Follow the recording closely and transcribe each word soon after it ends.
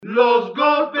Los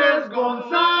Golpes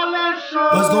Gonzalez Show.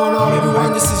 What's going on,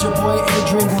 everyone? This is your boy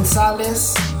Adrian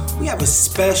Gonzalez. We have a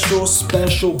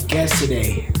special guest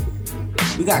today.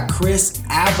 We got Chris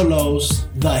Avalos,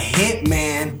 the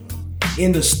Hitman,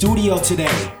 in the studio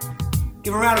today.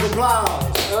 Give a round of applause.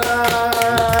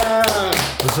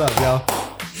 What's up, y'all?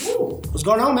 What's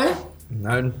going on, man?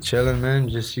 Nothing, chilling, man.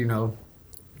 Just,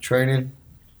 training,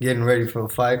 getting ready for a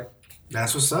fight.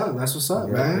 That's what's up. Yep,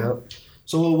 man. Yep.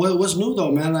 So what's new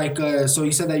though, man? So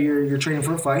you said that you're training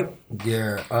for a fight.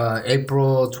 Yeah,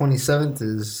 April 27th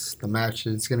is the match.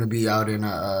 It's gonna be out in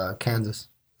Kansas.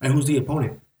 And who's the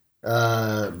opponent?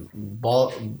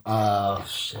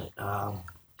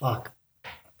 Fuck.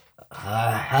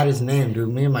 I had his name, dude.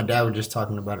 Me and my dad were just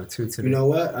talking about it too today. You know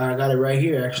what? I got it right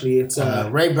here. Actually, it's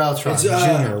Ray Beltran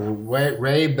Jr.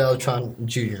 Ray Beltran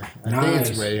Jr. I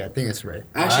think it's Ray.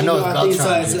 Actually, I think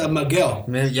it's Miguel.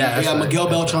 Yeah, Miguel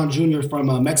Beltran Jr.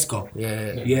 from Mexico.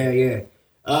 Yeah.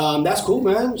 That's cool,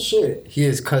 man. Shit. He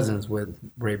is cousins with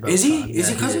Ray Beltran. Is he? Is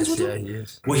he cousins with him? Yeah, he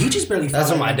is. Well, he just barely. That's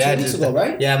what my dad 2 weeks ago,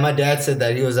 right? Yeah, my dad said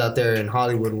that he was out there in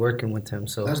Hollywood working with him.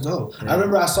 So that's dope. Yeah. I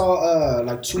remember I saw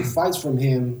like 2 fights from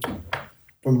him,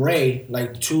 from Ray,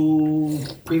 like 2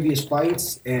 previous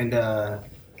fights, and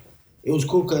it was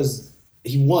cool because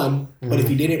he won. But if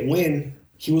he didn't win,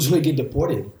 he was going to get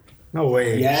deported. No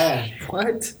way. Yeah.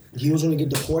 What? He was going to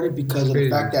get deported because of the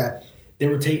fact that they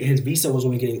were taking his visa was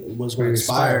going to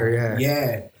expire.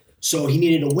 Yeah. So he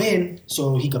needed to win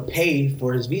so he could pay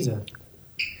for his visa.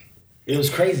 It was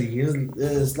crazy. It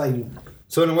was like.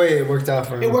 So in a way, it worked out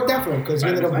for him. It worked out for him because he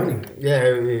ended up winning.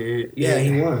 Yeah,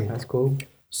 he won. That's cool.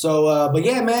 So, but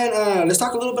yeah, man, let's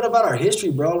talk a little bit about our history,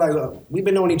 bro. Like, we've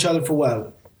been knowing each other for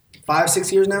what,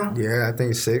 5-6 years now? Yeah, I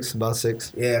think about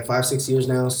 6. Yeah, 5-6 years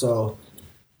now. So,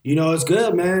 it's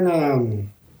good,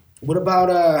 man. What about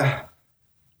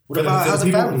how's the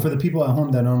family? For the people at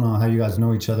home that don't know how you guys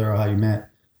know each other or how you met,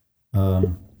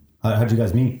 how'd you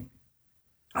guys meet?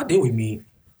 How did we meet?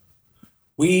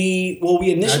 We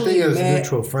initially I think it was met,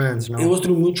 mutual friends, no? It was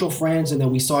through mutual friends, and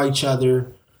then we saw each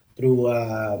other through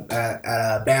at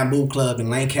a Bamboo Club in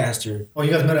Lancaster. Oh,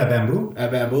 you guys met at Bamboo?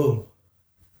 At Bamboo.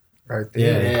 Right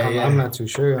there. Yeah. I'm not too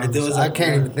sure. I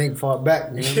can't even think far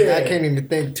back. Yeah. I can't even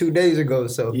think 2 days ago.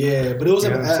 So yeah, but it was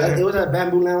at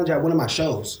Bamboo Lounge at one of my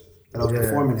shows that I was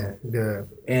performing at. Yeah.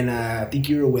 And I think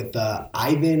you were with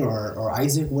Ivan or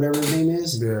Isaac, whatever his name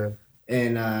is. Yeah.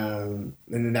 And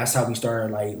then that's how we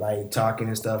started like talking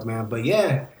and stuff, man. But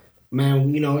yeah,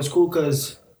 man, it's cool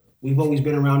because we've always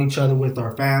been around each other with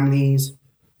our families.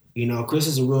 Chris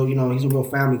is a real, he's a real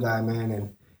family guy, man,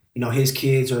 and his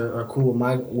kids are cool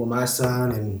with my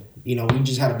son, and we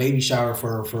just had a baby shower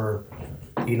for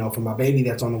my baby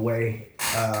that's on the way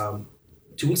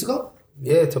 2 weeks ago.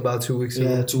 Yeah, it's about 2 weeks ago.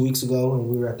 Yeah, 2 weeks ago, and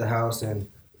we were at the house, and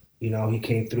he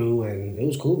came through, and it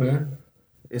was cool, man.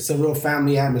 It's a real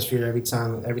family atmosphere every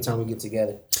time we get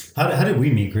together. How did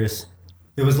we meet, Chris?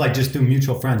 It was like just through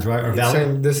mutual friends, right? Or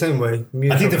Valerie? The same way.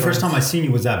 I think the first time I seen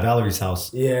you was at Valerie's house.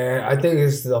 Yeah, I think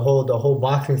it's the whole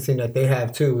boxing scene that they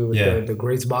have too. With the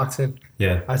Greats boxing.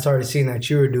 Yeah. I started seeing that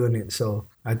you were doing it, so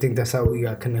I think that's how we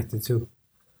got connected too.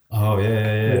 Oh,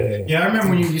 yeah. Yeah, I remember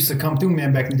when you used to come through,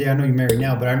 man, back in the day. I know you're married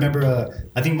now, but I remember,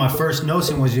 I think my first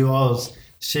notion was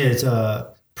it's a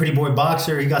pretty boy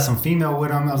boxer. He got some female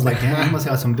with him. I was like, damn, he must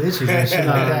have some bitches and shit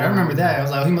like that. I remember that. I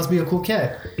was like, he must be a cool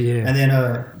cat. Yeah. And then,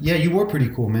 you were pretty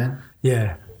cool, man.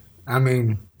 Yeah. I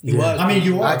mean... You are. I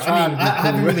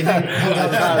haven't really hung out with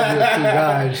cool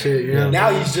guy and shit, Now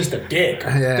he's just a dick.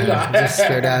 Yeah, just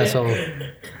straight asshole.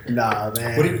 Nah,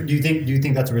 man. What do you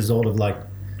think that's a result of like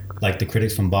the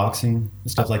critics from boxing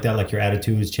and stuff like that? Like your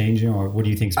attitude is changing, or what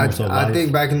do you think is more so life? I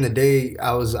think back in the day,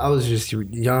 I was just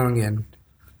young and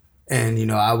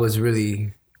I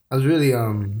wasn't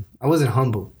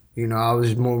humble. I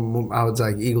was more I was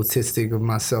like egotistic of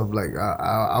myself. Like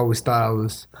I always thought I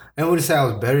wouldn't say I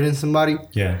was better than somebody.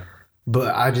 Yeah.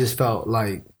 But I just felt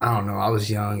like, I don't know, I was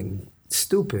young and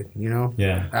stupid,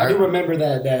 Yeah. I do remember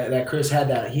that Chris had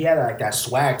that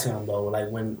swag to him though. Like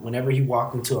whenever he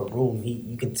walked into a room,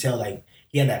 you could tell like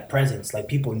he had that presence. Like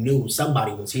people knew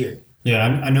somebody was here. Yeah,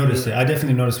 I noticed it. I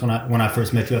definitely noticed when I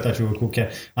first met you. I thought you were a cool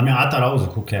cat. I mean, I thought I was a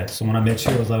cool cat. So when I met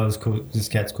you, I was like, "Oh, this cool. This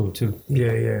cat's cool too."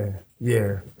 Yeah.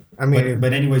 I mean,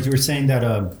 but anyways, you were saying that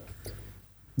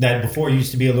that before you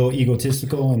used to be a little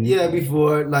egotistical and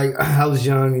before, like I was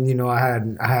young and I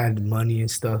had money and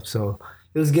stuff, so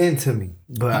it was getting to me.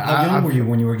 But how young were you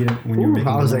when you were making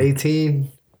I was money? 18.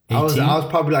 I was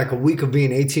probably like a week of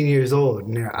being 18 years old,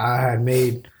 and I had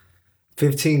made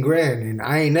 15 grand, and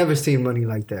I ain't never seen money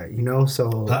like that, you know.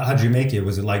 So How'd you make it?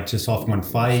 Was it like just off one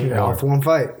fight? yeah, off one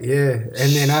fight, yeah.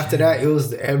 And then after that, it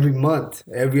was every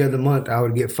other month, I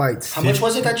would get fights. How much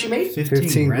was it that you made?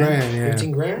 15 grand, yeah.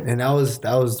 15 grand? And that was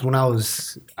when I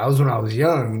was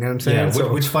young. You know what I'm saying? Yeah.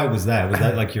 So Which fight was that? Was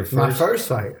that like your first? my first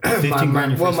fight, 15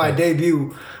 grand. Your first my fight.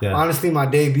 debut. Yeah. Honestly, my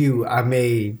debut, I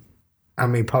made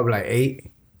probably like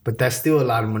 8, but that's still a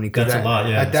lot of money. That's a lot,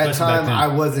 yeah. At that Especially back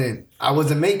time, then. I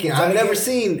wasn't making. I've never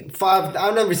seen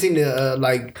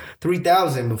like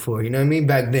 3,000 before. You know what I mean?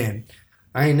 Back then,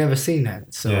 I ain't never seen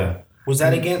that. So Yeah. Was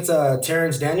that against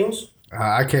Terrence Daniels?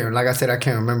 I can't. Like I said, I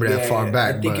can't remember that far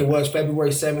back. I think it was February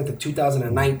 7th of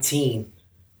 2019.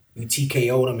 You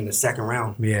TKO'd him in the second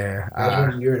round. Yeah, That was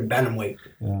when you're in bantamweight.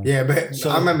 yeah, but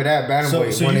I remember that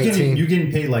bantamweight. So you're getting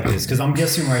paid like this because I'm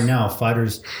guessing right now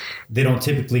fighters they don't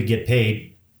typically get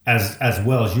paid as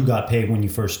well as you got paid when you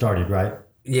first started, right?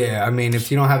 Yeah, I mean, if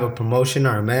you don't have a promotion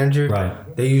or a manager,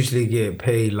 Right. they usually get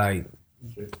paid like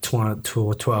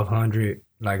 1,200,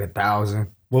 like 1,000.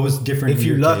 What was different? If in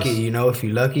you're your lucky, case? you know, if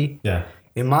you're lucky. Yeah.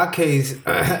 In my case,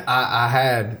 I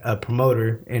had a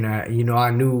promoter, and I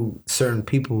knew certain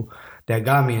people that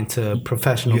got me into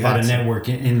professional You had a boxing. network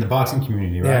in the boxing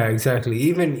community, right? Yeah, exactly.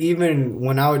 Even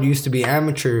when I used to be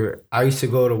amateur, I used to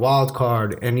go to Wild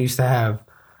Card and used to have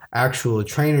actual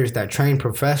trainers that train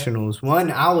professionals.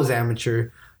 When I was amateur,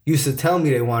 used to tell me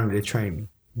they wanted to train me,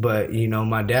 but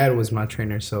my dad was my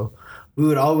trainer, so we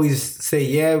would always say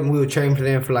yeah, and we would train for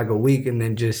them for like a week, and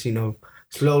then just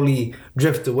slowly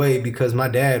drift away because my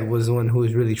dad was the one who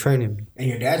was really training me. And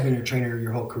your dad's been your trainer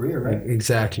your whole career, right?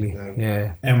 Exactly.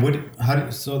 Yeah.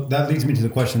 And so that leads me to the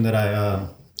question that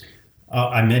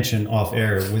I mentioned off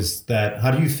air was that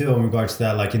how do you feel in regards to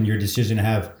that, like in your decision to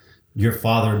have your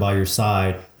father by your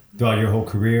side throughout your whole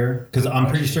career? Because I'm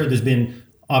pretty sure there's been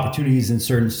opportunities in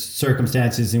certain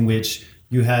circumstances in which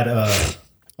you had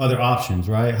other options,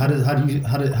 right? How did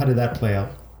that play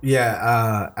out?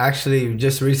 Yeah, actually,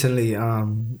 just recently,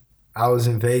 I was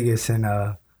in Vegas, and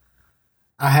I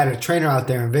had a trainer out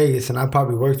there in Vegas, and I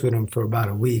probably worked with him for about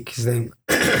a week. His name,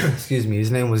 excuse me,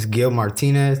 his name was Gil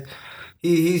Martinez.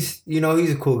 He's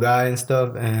a cool guy and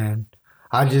stuff, and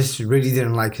I just really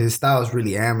didn't like his style. Is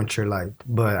really amateur like,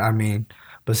 but I mean,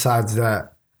 besides that.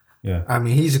 Yeah. I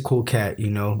mean, he's a cool cat,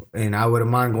 and I wouldn't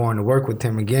mind going to work with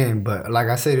him again. But like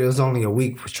I said, it was only a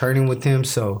week for training with him,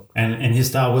 so. And his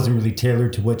style wasn't really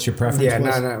tailored to what your preference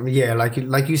was? Yeah,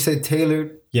 like you said,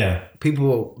 tailored. Yeah.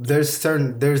 People, there's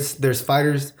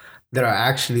fighters that are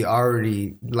actually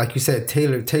already, like you said,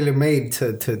 tailor-made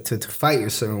to fight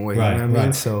a certain way. Right, You know what I mean?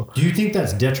 right. So. Do you think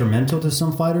that's detrimental to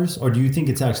some fighters, or do you think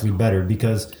it's actually better?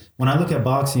 Because when I look at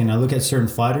boxing and I look at certain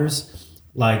fighters,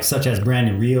 like such as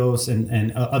Brandon Rios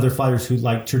and other fighters who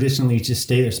like traditionally just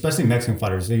stay, especially Mexican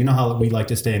fighters. You know how we like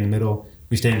to stay in the middle,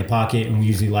 we stay in the pocket, and we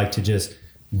usually like to just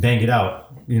bang it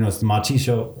out. It's the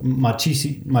machismo,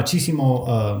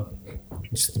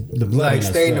 just the blood. Like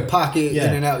stay in the pocket,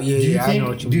 in and out. Yeah, I know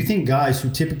what you mean. Do you think guys who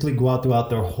typically go out throughout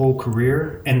their whole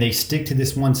career and they stick to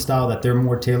this one style that they're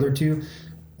more tailored to?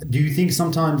 Do you think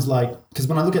sometimes because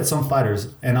when I look at some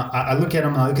fighters and I look at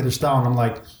them and I look at their style and I'm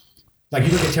like you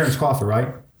look at Terrence Crawford,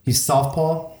 right? He's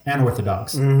southpaw and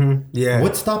orthodox. Mm-hmm. Yeah.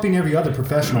 What's stopping every other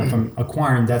professional from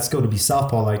acquiring that skill to be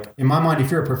southpaw? Like in my mind, if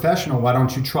you're a professional, why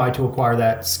don't you try to acquire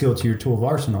that skill to your tool of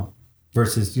arsenal?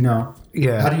 Versus, Yeah.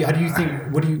 How do you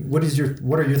think? What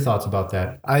are your thoughts about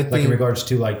that? I think in regards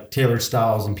to like tailored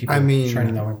styles and people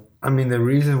training that way. I mean, the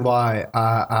reason why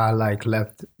I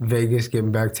left Vegas,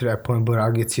 getting back to that point, but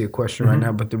I'll get to your question right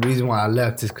now. But the reason why I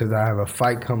left is because I have a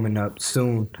fight coming up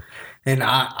soon, and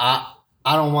I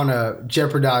don't want to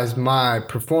jeopardize my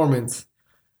performance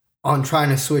on trying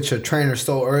to switch a trainer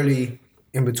so early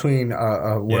in between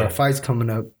where a fight's coming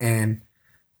up, and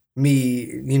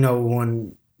me,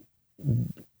 when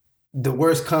the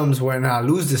worst comes when I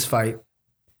lose this fight.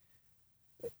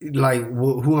 Like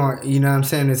who aren't, you know what I'm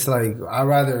saying? It's like I'd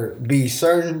rather be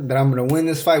certain that I'm going to win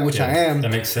this fight, which I am. That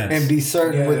makes sense. And be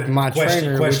certain with my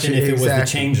trainer. Question if it was the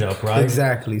change up, right?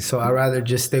 Exactly. So I'd rather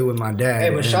just stay with my dad. Hey,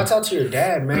 but shouts out to your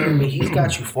dad, man. I mean, he's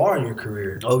got you far in your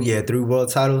career. Oh yeah, 3 world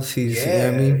titles. He's, you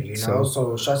know what I mean?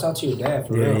 So shouts out to your dad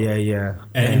for real. Yeah.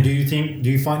 And do you think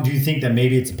that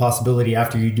maybe it's a possibility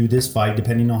after you do this fight,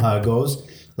 depending on how it goes,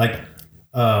 like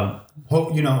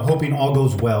hoping all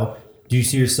goes well. Do you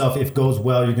see yourself, if it goes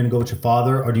well, you're going to go with your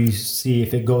father? Or do you see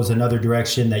if it goes another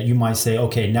direction that you might say,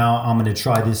 okay, now I'm going to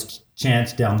try this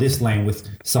chance down this lane with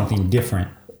something different?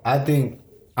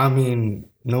 Knowing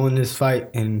this fight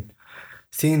and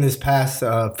seeing this past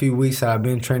few weeks that I've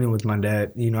been training with my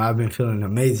dad, I've been feeling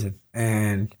amazing.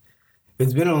 And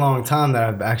It's been a long time that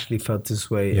I've actually felt this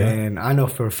way, Yeah. and I know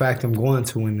for a fact I'm going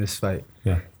to win this fight.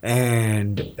 Yeah.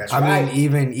 And That's I right.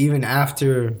 mean, even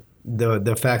after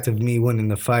the fact of me winning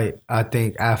the fight, I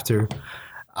think after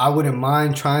I wouldn't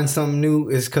mind trying something new,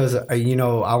 is because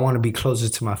I want to be closer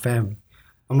to my family.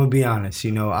 I'm gonna be honest.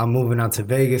 I'm moving out to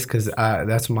Vegas because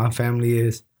that's where my family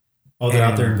is. Oh, they're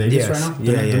out there in Vegas Yes. right now?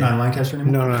 Yeah, They're yeah. not in Lancaster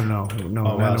anymore? No, Oh, not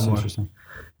wow, no that's more. interesting.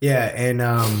 Yeah, and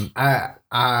I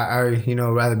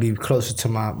rather be closer to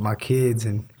my kids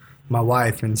and my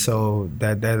wife, and so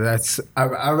that's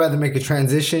I'd rather make a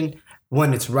transition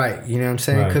when it's right. You know what I'm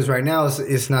saying? Right. Because right now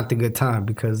it's not the good time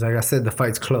because, like I said, the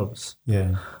fight's close.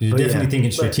 Yeah. You're But definitely yeah.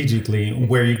 thinking strategically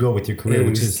where you go with your career,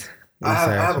 which is... I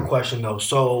have a question though.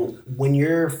 So when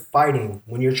you're fighting,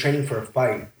 when you're training for a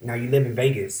fight, now you live in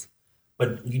Vegas,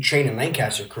 but you train in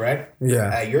Lancaster, correct?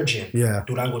 Yeah. At your gym. Yeah.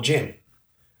 Durango Gym.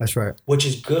 That's right. Which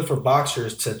is good for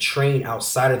boxers to train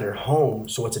outside of their home,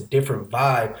 so it's a different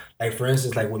vibe. Like for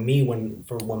instance, like with me when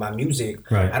my music,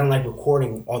 Right. I don't like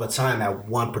recording all the time at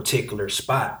one particular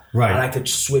spot. Right. I like to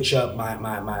switch up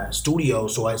my studio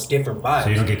so it's different vibes. So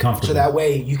you don't get comfortable. So that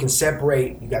way you can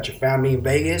separate. You got your family in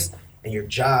Vegas and your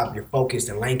job. You're focused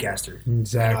in Lancaster.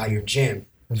 Exactly. At your gym.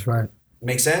 That's right.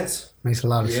 Make sense? Makes a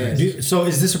lot of Yeah. sense. So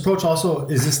is this approach also,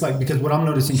 is this like, because what I'm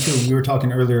noticing too, we were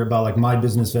talking earlier about like my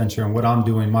business venture and what I'm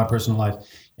doing, my personal life.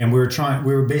 And we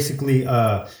were basically,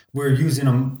 we're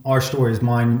using our stories,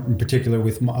 mine in particular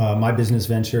with my business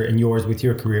venture and yours with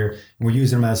your career. And we're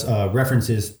using them as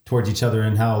references towards each other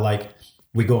and how like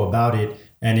we go about it.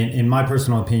 And in my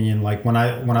personal opinion, like when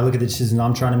I look at the decisions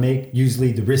I'm trying to make,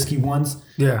 usually the risky ones,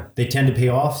 Yeah. they tend to pay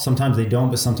off. Sometimes they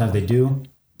don't, but sometimes they do.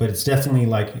 But it's definitely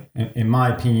like, in my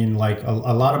opinion, like a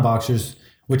lot of boxers,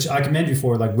 which I commend you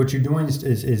for, like what you're doing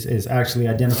is actually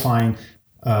identifying,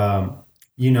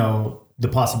 the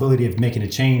possibility of making a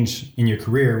change in your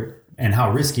career and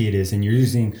how risky it is. And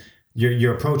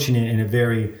you're approaching it in a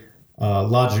very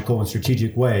logical and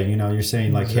strategic way. You're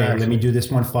saying like, hey, let me do this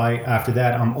one fight. After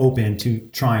that, I'm open to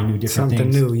trying new different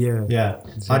Something things. new, yeah. Yeah.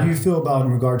 Exactly. How do you feel about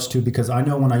in regards to, because I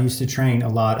know when I used to train a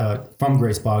lot from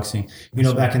Grace Boxing,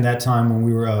 back in that time when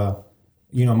we were,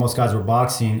 most guys were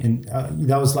boxing and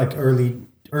that was like early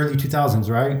 2000s,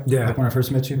 right? Yeah. Like when I first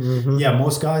met you. Mm-hmm. Yeah.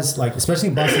 Most guys, like, especially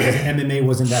in boxing, because MMA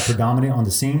wasn't that predominant on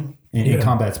the scene in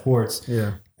combat sports.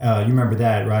 Yeah. You remember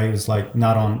that, right? It was like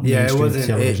not on Yeah, it mainstream wasn't.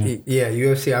 television.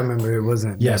 UFC. I remember it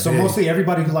wasn't. Yeah, that so big. mostly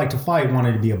everybody who liked to fight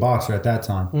wanted to be a boxer at that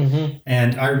time. Mm-hmm.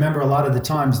 And I remember a lot of the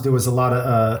times there was a lot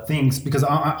of things, because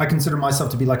I consider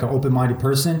myself to be like an open-minded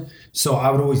person. So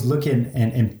I would always look in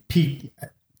and peek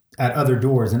at other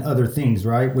doors and other things,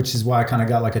 right? Which is why I kind of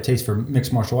got like a taste for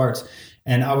mixed martial arts.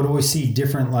 And I would always see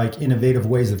different like innovative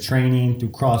ways of training,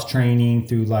 through cross-training,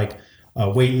 through like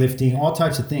weightlifting, all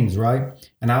types of things, right?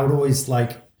 And I would always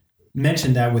like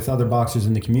mentioned that with other boxers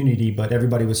in the community, but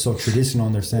everybody was so traditional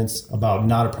in their sense about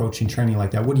not approaching training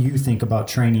like that. What do you think about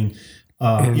training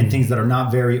in things that are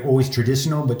not very always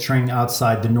traditional, but training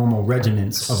outside the normal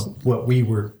regiments of what we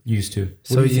were used to?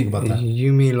 What do you think about that?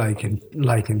 You mean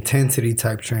like intensity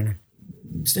type training?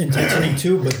 Intensity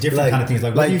too, but different kind of things.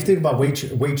 Like what do you think about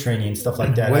weight training and stuff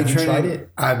like that? Have you tried it?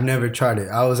 I've never tried it.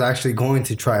 I was actually going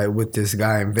to try it with this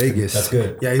guy in Vegas. That's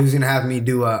good. Yeah, he was gonna have me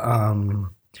do a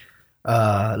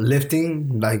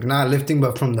lifting, like not lifting,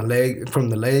 but from the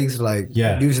legs, like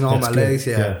using all my legs.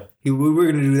 Yeah. We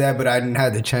were gonna do that, but I didn't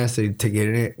have the chance to get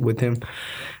in it with him.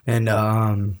 And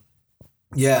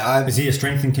is he a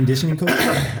strength and conditioning coach?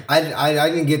 I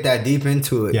didn't get that deep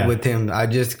into it Yeah. with him. I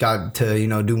just got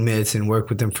to do mitts and work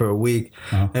with him for a week,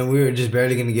 and we were just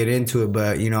barely gonna get into it.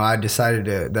 But I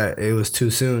decided that it was too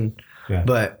soon. Yeah.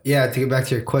 But yeah, to get back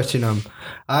to your question,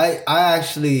 I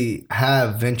actually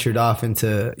have ventured off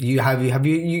into you.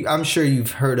 I'm sure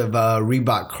you've heard of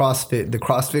Reebok CrossFit, the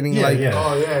CrossFitting. Oh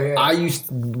yeah. I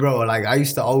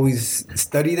used to always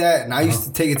study that, and I used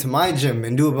to take it to my gym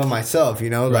and do it by myself.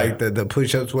 Like the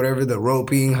push-ups, whatever, the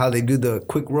roping, how they do the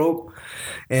quick rope,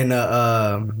 and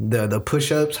the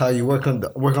push-ups, how you work on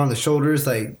the shoulders,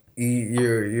 like.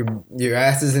 Your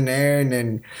ass is in the air, and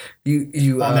then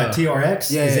you on that TRX.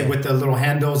 Yeah, is it with the little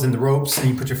handles and the ropes, and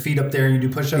you put your feet up there and you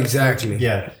do push-ups? Exactly.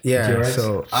 Yeah. TRX.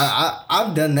 So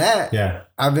I've done that. Yeah.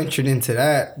 I ventured into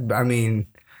that. I mean,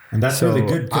 and that's really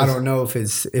good. I don't know if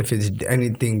it's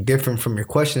anything different from your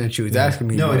question that you was asking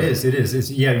me. No, it is.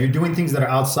 It's you're doing things that are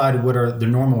outside of what are the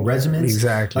normal regimens.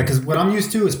 Exactly. Like, because what I'm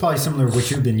used to is probably similar to what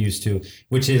you've been used to,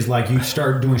 which is like you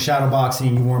start doing shadow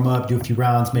boxing, you warm up, do a few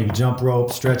rounds, maybe jump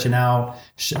rope, stretching out,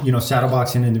 shadow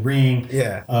boxing in the ring.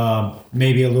 Yeah.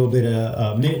 Maybe a little bit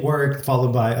of mitt work,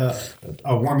 followed by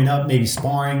warming up, maybe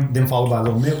sparring, then followed by a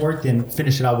little mitt work, then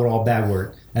finish it out with all bag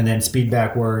work. and then speed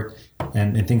back work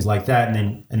and things like that,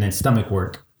 and then stomach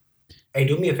work. Hey,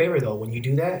 do me a favor though. When you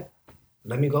do that,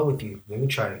 let me go with you. Let me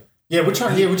try it. Yeah, we're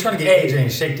trying to get AJ in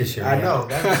shape this year. I man. know.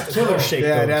 That's Killer shake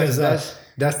though, because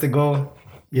that's the goal.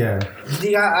 yeah. You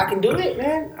think I can do it,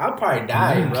 man? I'll probably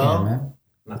die, You bro. can, man.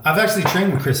 I've actually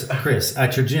trained with Chris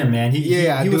at your gym, man. He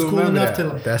I was do cool remember enough that.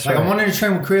 to That's like. right. I wanted to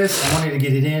train with Chris. I wanted to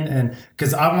get it in, and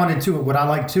because I wanted to. What I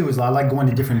like too is I like going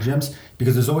to different gyms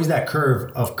because there's always that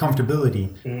curve of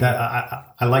comfortability that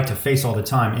I like to face all the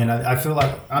time. And I feel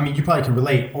like, I mean, you probably can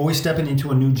relate. Always stepping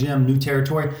into a new gym, new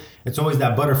territory. It's always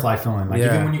that butterfly feeling. Like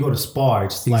even when you go to spar,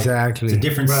 it's like it's a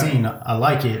different scene. I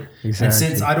like it. Exactly. And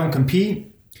since I don't compete,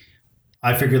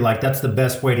 I figured like that's the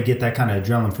best way to get that kind of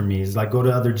adrenaline for me is like go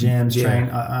to other gyms, train.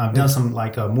 I've done some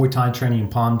like Muay Thai training in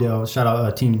Palmdale. Shout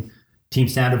out Team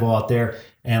Sandoval out there,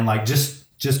 and like just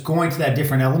going to that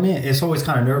different element. It's always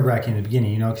kind of nerve wracking in the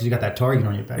beginning, you know, because you got that target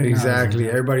on your back. Exactly.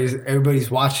 Everybody's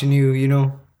watching you. You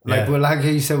know, like like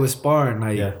you said with sparring.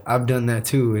 Like I've done that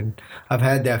too, and I've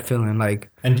had that feeling. Like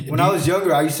when I was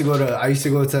younger, I used to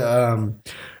go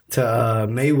to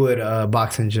Maywood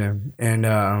boxing gym,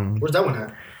 and Where's that one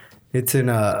at? it's in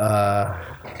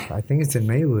I think it's in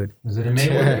Maywood. Is it in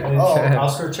Maywood?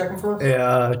 Oscar checking for us?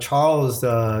 Yeah, Charles.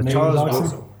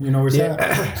 Boxing? You know where's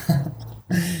that?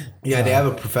 Yeah, they have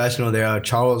a professional there,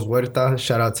 Charles Huerta.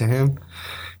 Shout out to him.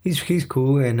 He's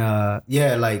cool, and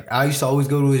like I used to always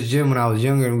go to his gym when I was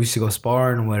younger, and we used to go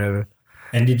sparring or whatever.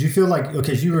 And did you feel like you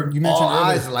mentioned all earlier,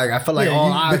 eyes, like I felt like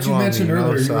all eyes. But you mentioned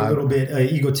earlier you were a little bit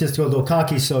egotistical, a little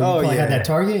cocky, so you probably had that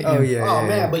target. Oh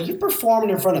man, but you performed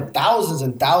in front of thousands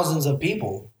and thousands of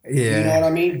people. Yeah, you know what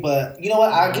I mean. But you know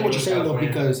what? I get what you're saying though,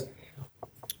 because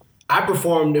I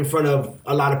performed in front of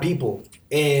a lot of people,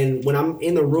 and when I'm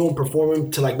in the room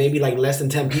performing to like maybe like less than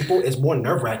 10 people, it's more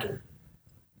nerve wracking.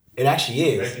 It actually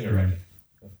is.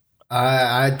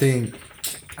 I think.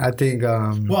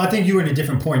 Well, I think you were at a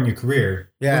different point in your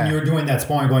career. Yeah. When you were doing that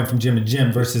sparring, going from gym to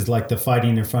gym versus like the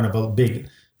fighting in front of a big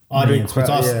audience. Which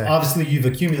obviously you've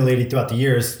accumulated throughout the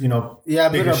years, you know. Yeah, I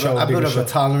built up a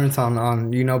tolerance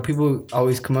on, you know, people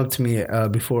always come up to me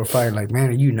before a fight like, man,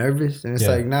 are you nervous? And it's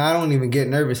like, nah, I don't even get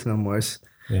nervous no more.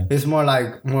 It's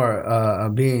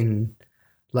more being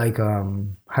like,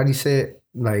 how do you say it?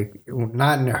 Like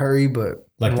not in a hurry, but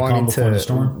like wanting the calm before the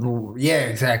storm? Yeah,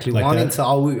 exactly. Like wanting that? to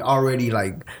already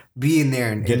like be in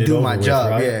there and do my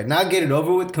job. Right? Yeah, not get it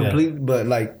over with completely, but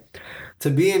like to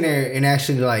be in there and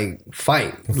actually like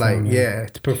fight. Perform, to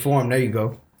perform. There you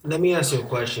go. Let me ask you a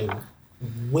question.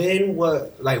 What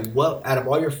out of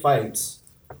all your fights,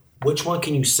 which one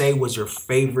can you say was your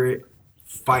favorite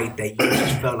fight that you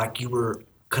just felt like you were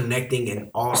connecting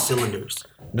in all cylinders?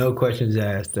 No questions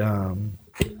asked.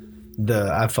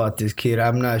 I fought this kid.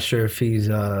 I'm not sure if he's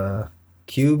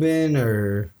Cuban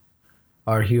or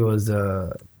he was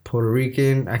Puerto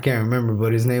Rican. I can't remember,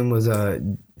 but his name was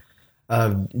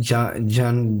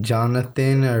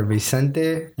Jonathan or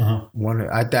Vicente.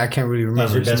 I can't really remember. That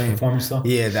was your his best name. Performance though.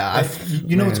 Yeah,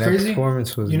 you know what's crazy?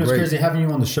 Performance was what's great. crazy having you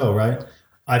on the show, right?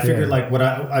 I figured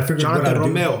Jonathan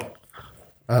Romel.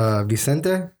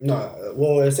 Vicente? No,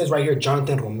 well it says right here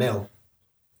Jonathan Romel.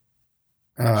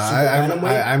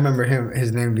 I remember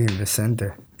his name being Vicente,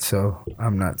 so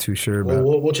I'm not too sure about.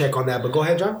 We'll check on that, but go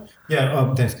ahead, John.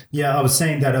 Yeah, thanks. Yeah, I was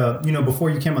saying that before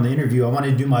you came on the interview, I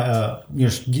wanted to do my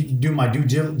do my due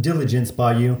diligence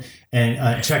by you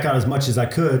and check out as much as I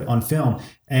could on film.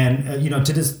 And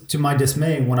to my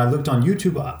dismay, when I looked on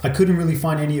YouTube, I couldn't really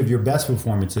find any of your best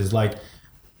performances.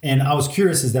 And I was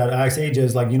curious is that I asked AJ,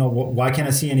 is like, why can't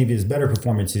I see any of his better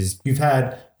performances? You've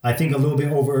had, I think, a little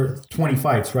bit over 20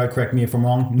 fights, right? Correct me if I'm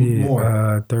wrong.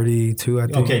 More. 32, I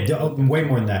think. Okay, way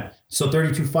more than that. So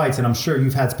 32 fights, and I'm sure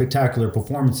you've had spectacular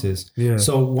performances. Yeah.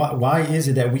 So why is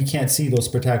it that we can't see those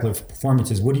spectacular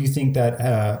performances? What do you think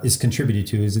that is contributed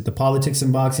to? Is it the politics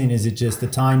in boxing? Is it just the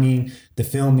timing, the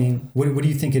filming? What do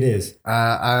you think it is?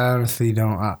 I honestly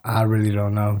don't. I really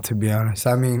don't know, to be honest.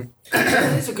 I mean,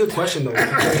 it's a good question though.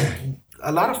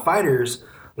 A lot of fighters,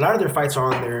 a lot of their fights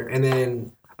are on there, and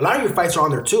then a lot of your fights are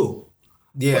on there too.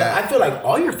 Yeah, but I feel like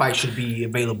all your fights should be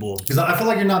available. Because I feel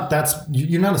like you're not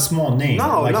a small name.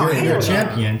 No, you're a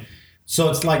champion. So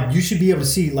it's like you should be able to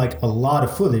see like a lot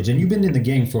of footage. And you've been in the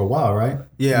game for a while, right?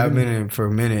 Yeah, I've been in it for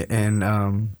a minute,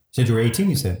 and since you were 18,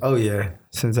 you said. Oh yeah,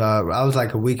 since I was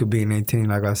like a week of being 18,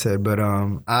 like I said. But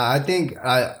I think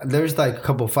there's like a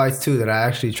couple fights too that I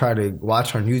actually try to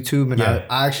watch on YouTube, and I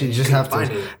actually just have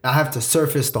to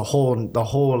surface the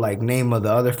whole like name of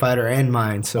the other fighter and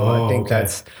mine. So I think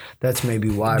that's maybe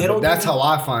why. But that's how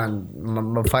I find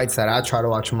my fights that I try to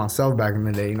watch myself back in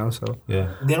the day. So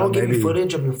they don't give you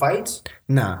footage of your fights.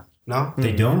 Nah. No.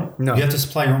 They don't. No. You have to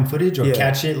supply your own footage or Yeah.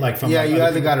 catch it like from. Yeah, like, you other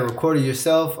either people? got to record it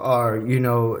yourself, or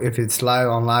if it's live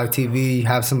on live TV,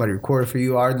 have somebody record it for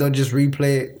you, or they'll just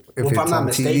replay it if Well, it's if I'm not on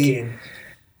mistaken,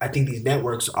 I think these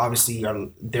networks obviously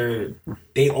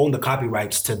they own the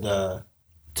copyrights to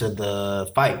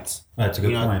the fights. That's a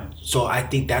good point. So I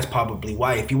think that's probably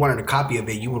why. If you wanted a copy of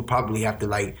it, you would probably have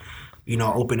to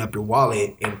open up your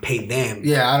wallet and pay them.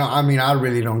 Yeah, I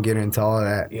really don't get into all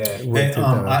that. Yeah. Hey,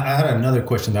 I had another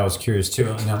question that I was curious too,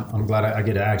 and I'm glad I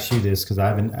get to ask you this because I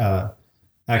haven't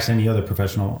asked any other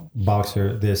professional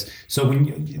boxer this. So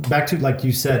back to like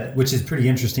you said, which is pretty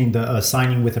interesting, the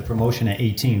signing with a promotion at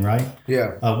 18, right?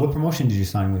 Yeah. What promotion did you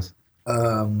sign with?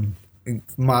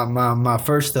 My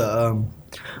first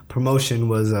promotion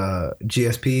was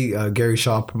GSP, Gary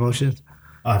Shaw Promotions.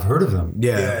 I've heard of them.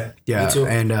 Yeah. me too.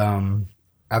 And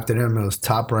after them, it was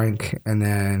Top Rank, and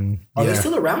then Are they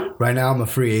still around? right now I'm a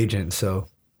free agent, so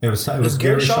It was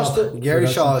Gary Shaw still- Gary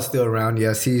Shaw is still around.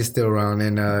 Yes, he's still around,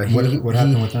 and What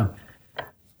happened with them?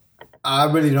 I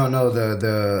really don't know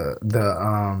the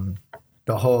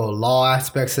whole law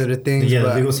aspects of the things. Yeah, the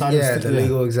but legal side of Yeah, stuff, the yeah.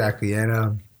 legal exactly,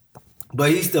 and but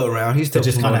he's still around. He's They still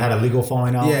just kind of promoting. had a legal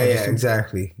falling out. Yeah, or yeah, just-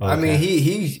 exactly. Okay. I mean,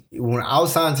 he when I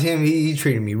was signed to him, he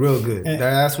treated me real good. And-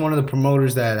 That's one of the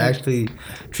promoters that actually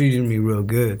treated me real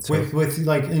good. So. With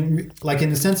like in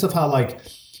the sense of how like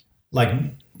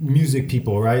music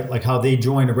people, right? Like how they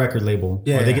join a record label,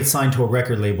 Yeah. or they get signed to a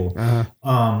record label.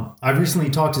 I've recently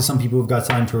talked to some people who've got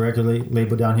signed to a record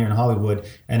label down here in Hollywood,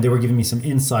 and they were giving me some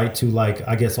insight to like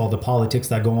I guess all the politics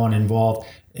that go on involved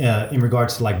in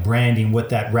regards to like branding, what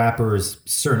that rapper's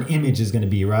certain image is going to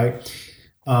be, right?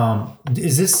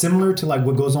 Is this similar to like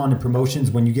what goes on in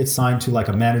promotions when you get signed to like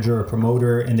a manager or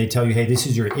promoter and they tell you, hey, this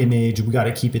is your image, we got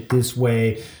to keep it this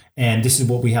way, and this is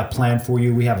what we have planned for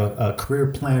you, we have a career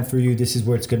plan for you, this is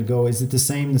where it's going to go? Is it the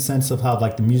same in the sense of how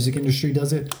like the music industry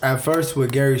does it? At first,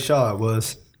 with Gary Shaw, it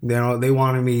was they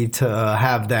wanted me to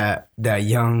have that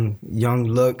young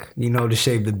look, to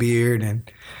shave the beard and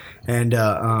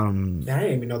Yeah, I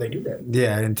didn't even know they do that.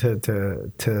 yeah, and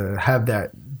to have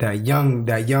that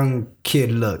young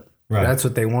kid look. Right. That's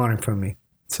what they wanted from me.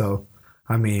 So,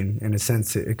 I mean, in a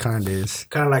sense, it kind of is.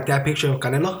 Kind of like that picture of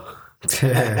Canelo.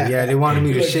 Yeah, they wanted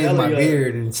me to Look shave hella my young.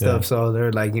 beard and stuff. Yeah. So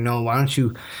they're like, why don't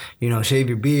you, shave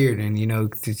your beard and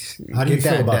How do you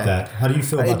feel about that? How do you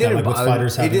feel about that? Like with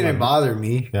fighters it having didn't like, bother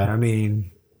me. Yeah. I mean,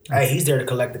 Hey, he's there to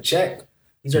collect the check.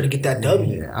 He's there to get that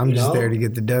W. yeah, I'm just there to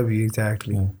get the W,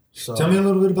 exactly. Yeah. So, Tell me a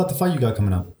little bit about the fight you got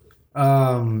coming up.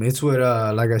 It's with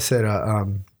like I said,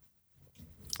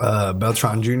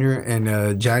 Beltran Jr. and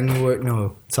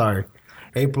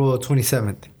April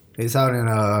 27th. It's out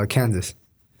in Kansas.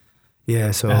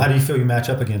 Yeah, so And how do you feel you match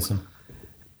up against him?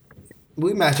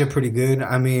 we match up pretty good.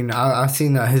 I mean, I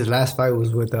seen his last fight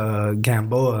was with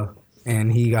Gamboa,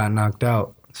 and he got knocked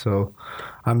out. So,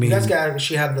 I mean, you guys got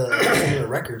she have the similar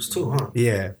records too, huh?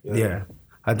 yeah.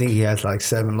 I think he has like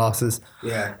 7 losses,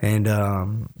 Yeah. and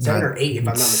 7 or 8, if I'm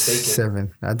not mistaken.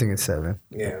 7. I think it's 7.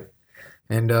 Yeah.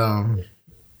 And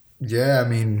yeah, I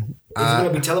mean, Is it gonna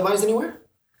be televised anywhere?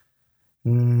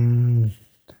 I'm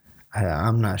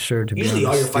not sure to Usually be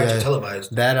all honest. your fights Yeah, are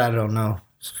televised. That I don't know.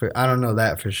 I don't know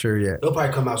that for sure yet. They'll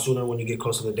probably come out sooner when you get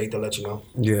closer to the date. They'll let you know.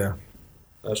 Yeah.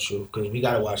 That's true because we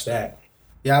gotta watch that.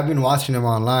 Yeah, I've been watching him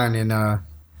online, and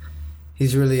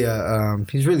he's really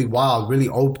wild, really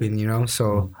open,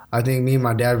 So I think me and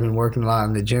my dad have been working a lot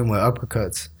in the gym with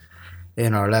uppercuts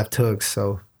and our left hooks.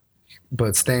 So,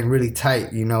 but staying really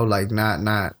tight, like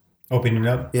not. Opening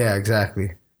up? Yeah,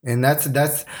 exactly. And that's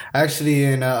actually,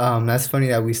 and that's funny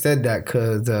that we said that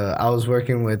because I was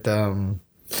working with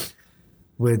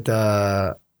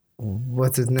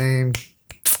what's his name,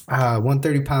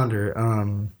 130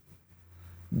 pounder,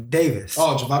 Davis.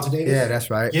 Oh, Gervonta Davis. Yeah, that's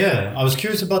right. Yeah, I was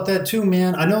curious about that too,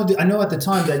 man. I know at the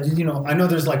time that I know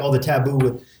there's like all the taboo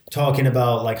with talking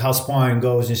about like how sparring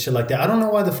goes and shit like that. I don't know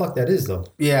why the fuck that is though.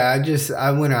 Yeah,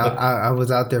 I went out. I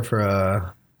was out there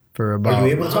for about. Are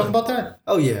you able to talk about that?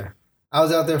 Oh yeah, I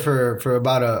was out there for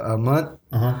about a month,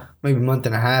 maybe a month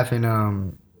and a half, and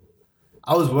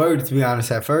I was worried to be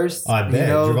honest at first. I bet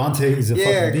Gervonta is a yeah,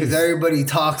 fucking because beast. everybody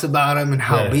talks about him and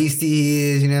how Yeah. beastie he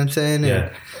is. You know what I'm saying?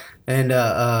 Yeah. And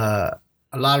a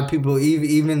lot of people,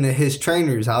 even his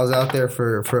trainers. I was out there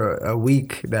for a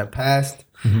week that passed.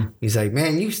 Mm-hmm. He's like,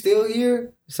 man, you still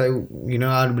here? It's like,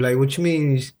 I'd be like, what you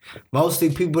mean? He's, mostly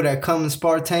people that come and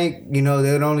spar Tank, they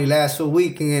would only last for a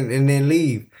week and then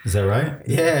leave. Is that right?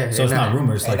 Yeah. So it's and not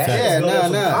rumors, like that's- facts. Yeah, Build up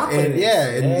some no. And confidence. Yeah,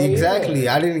 exactly.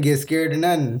 yeah. I didn't get scared or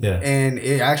nothing. Yeah. And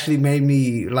it actually made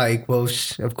me like, well,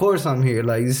 of course I'm here.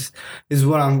 Like this is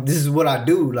what I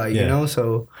do. Like, Yeah.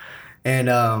 So, and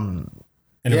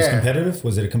And it was competitive?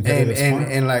 Was it a competitive sport?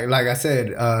 And like I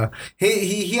said,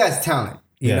 he has talent.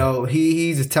 You know,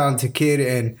 he's a talented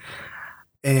kid,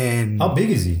 and how big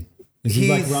is he? Is he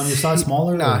like around your size,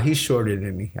 smaller? Nah, he's shorter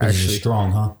than me. Actually, he's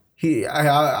strong, huh?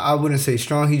 I wouldn't say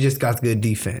strong. He just got good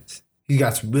defense. He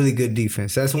got really good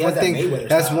defense. That's one thing.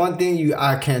 That's one thing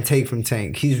I can't take from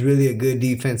Tank. He's really a good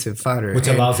defensive fighter, which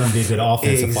allows him to be a good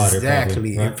offensive fighter.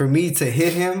 Exactly. Right? And for me to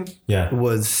hit him,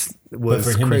 was but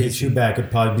for him crazy. to hit you back would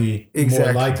probably be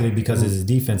more likely because his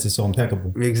defense is so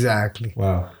impeccable. Exactly.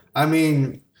 Wow. I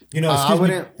mean, I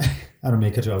wouldn't. I don't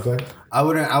mean to cut you off. Go ahead.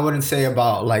 I wouldn't say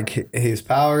about like his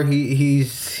power.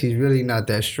 He's really not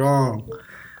that strong.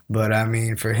 But I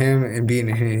mean, for him and being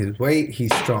in his weight,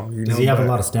 he's strong. Does he have a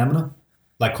lot of stamina?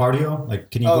 Like cardio?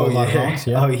 Like, can he go a lot of rounds?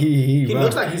 Yeah. Oh, he runs.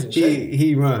 Looks like he's in shape.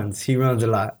 He runs. He runs a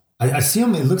lot. I see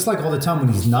him. It looks like all the time when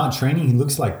he's not training, he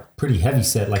looks like pretty heavy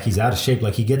set. Like he's out of shape.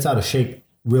 Like he gets out of shape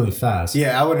really fast.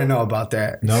 Yeah, I wouldn't know about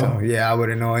that. No? So, yeah, I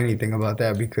wouldn't know anything about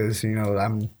that because, you know,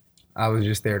 I was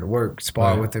just there to work,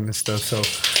 spar with him and stuff. So,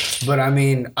 but I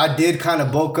mean, I did kind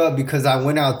of bulk up because I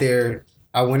went out there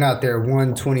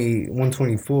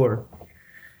 124.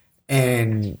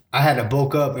 And I had to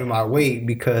bulk up in my weight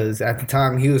because at the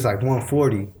time he was like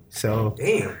 140. So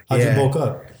damn, how'd you bulk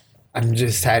up? I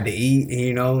just had to eat,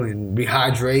 you know, and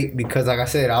rehydrate because, like I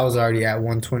said, I was already at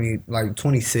 120, like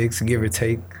 26, give or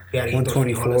take,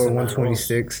 124,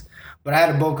 126. But I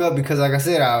had to bulk up because, like I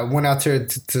said, I went out there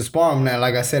to spar him. Now,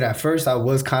 like I said, at first I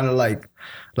was kind of like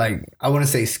I wouldn't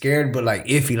say scared, but like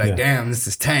iffy, like damn, this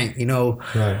is Tank, you know,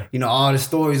 you know, all the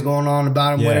stories going on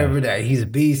about him, whatever, that he's a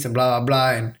beast and blah blah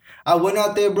blah. And I went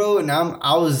out there, bro, and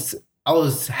I was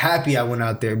happy I went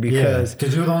out there because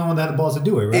you're the only one that had the balls to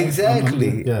do it, right?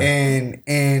 Exactly.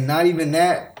 And not even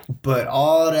that, but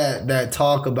all that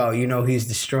talk about, you know, he's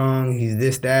the strong, he's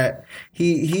this, that.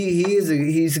 He's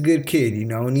a good kid, you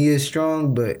know, and he is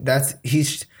strong, but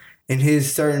he's in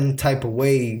his certain type of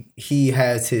way, he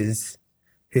has his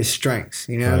strengths.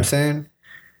 You know what I'm saying?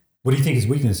 What do you think his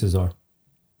weaknesses are?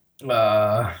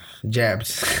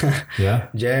 Jabs. Yeah.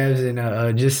 Jabs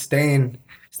and just staying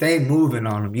moving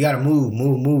on him. You gotta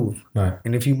move. Right.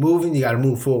 And if you're moving, you gotta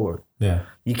move forward. Yeah.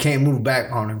 You can't move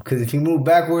back on him because if you move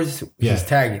backwards, he's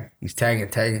tagging. He's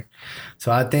tagging.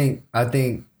 So I think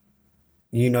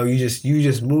you know, you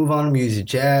just move on him, use your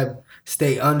jab,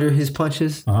 stay under his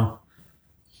punches.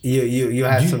 You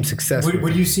have some success.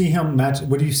 What do you see him match?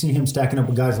 What do you see him stacking up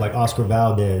with guys like Oscar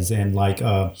Valdez and like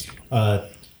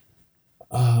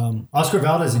Oscar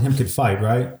Valdez and him could fight,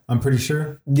 right? I'm pretty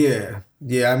sure. Yeah.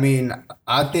 I mean,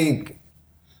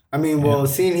 well,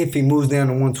 seeing if he moves down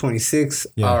to 126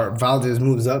 or Valdez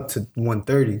moves up to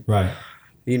 130, right?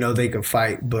 You know, they could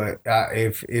fight. But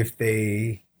if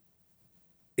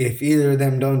either of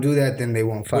them don't do that, then they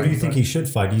won't fight. What do you think he should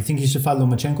fight? Do you think he should fight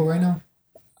Lomachenko right now?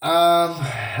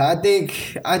 I think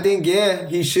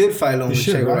he should fight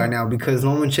Lomachenko right now because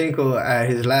Lomachenko at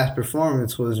his last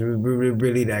performance was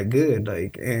really that good,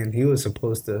 like, and he was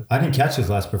supposed to. I didn't catch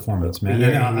his last performance, man.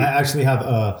 Yeah, I actually have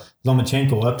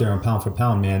Lomachenko up there in pound for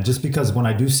pound, man. Just because when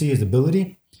I do see his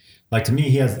ability, like to me,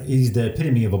 he's the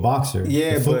epitome of a boxer.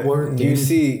 Yeah, the footwork, but you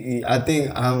see, I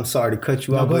think I'm sorry to cut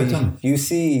you off, but you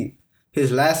see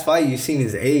his last fight. You seen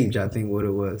his age. I think what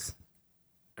it was.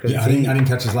 Yeah, I didn't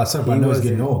catch his last fight, but I know he's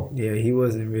getting old. Yeah, he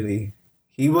wasn't the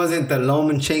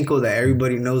Lomachenko that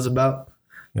everybody knows about.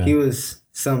 Yeah. He was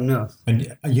something else.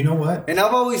 And you know what? And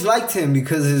I've always liked him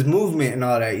because of his movement and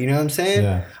all that. You know what I'm saying?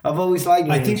 Yeah. I've always liked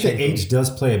him. I think the age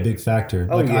does play a big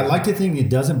factor. I like to think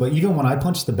it doesn't, but even when I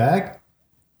punch the bag,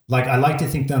 like I like to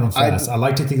think that I'm fast. I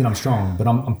like to think that I'm strong, but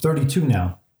I'm 32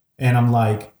 now. And I'm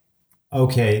like,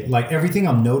 okay, like everything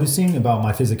I'm noticing about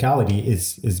my physicality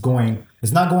is it's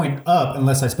not going up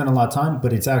unless I spend a lot of time,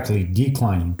 but it's actually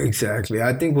declining. Exactly.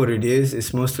 I think what it is,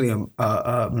 it's mostly a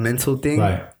mental thing.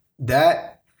 Right.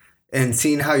 That and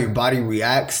seeing how your body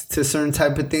reacts to certain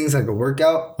type of things like a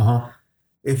workout.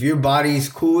 If your body's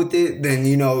cool with it, then,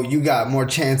 you know, you got more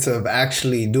chance of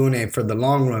actually doing it for the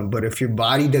long run. But if your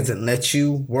body doesn't let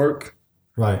you work,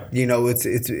 right, you know, it's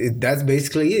that's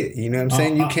basically it. You know what I'm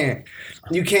saying?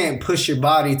 You can't push your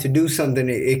body to do something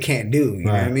it can't do. You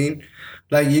know what I mean?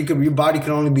 Like your body can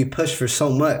only be pushed for so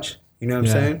much. You know what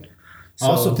I'm saying? So, I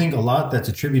also think a lot that's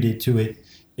attributed to it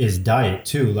is diet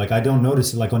too. Like I don't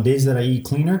notice it. Like on days that I eat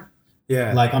cleaner,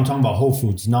 like I'm talking about whole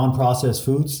foods, non-processed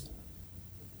foods,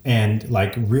 and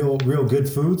like real good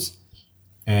foods.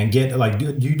 And get like,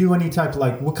 do you do any type of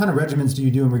like, what kind of regimens do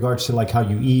you do in regards to like how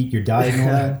you eat, your diet and all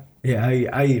that? Yeah,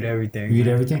 I eat everything. You eat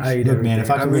everything? I eat everything. Man,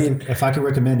 if I could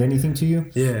recommend anything to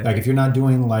you, like if you're not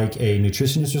doing like a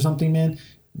nutritionist or something, man,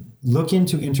 look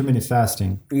into intermittent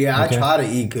fasting. Yeah, okay? I try to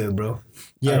eat good, bro.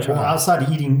 Yeah, well, outside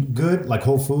of eating good, like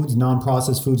whole foods,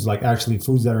 non-processed foods, like actually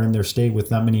foods that are in their state with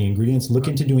not many ingredients, look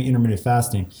into doing intermittent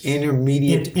fasting.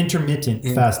 Intermittent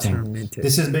fasting.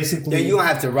 This is basically. Yeah, you don't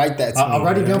have to write that. I'll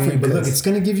write it down for you, but look, it's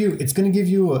gonna give you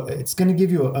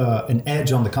an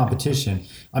edge on the competition.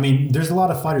 I mean, there's a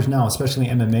lot of fighters now, especially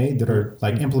MMA, that are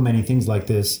like implementing things like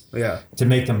this to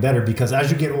make them better. Because as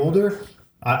you get older,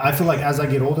 I feel like as I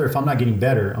get older, if I'm not getting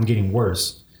better, I'm getting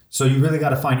worse. So you really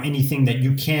got to find anything that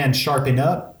you can sharpen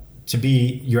up to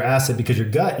be your asset, because your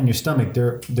gut and your stomach,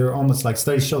 they're almost like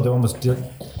studies show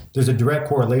there's a direct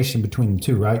correlation between the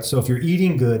two, right? So if you're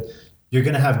eating good, you're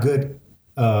going to have good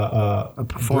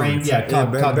performance.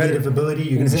 Cognitive ability.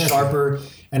 You're going to be sharper.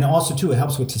 And also, too, it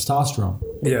helps with testosterone.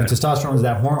 Yeah. And testosterone is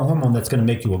that hormone that's going to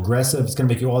make you aggressive. It's going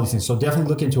to make you all these things. So definitely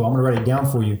look into it. I'm going to write it down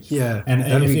for you. Yeah. And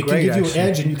if it can give you actually. an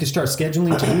edge and you can start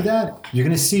scheduling to do that, you're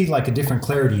going to see like a different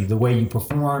clarity, the way you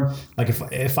perform. Like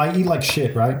if I eat like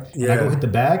shit, right? And I go hit the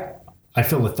bag, I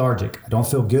feel lethargic. I don't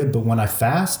feel good. But when I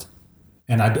fast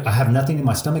and I have nothing in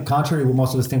my stomach, contrary to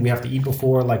most of us think we have to eat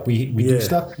before, like we do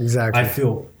stuff. Exactly. I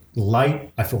feel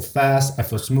light, I feel fast, I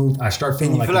feel smooth. I start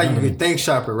feeling and you like feel like you can think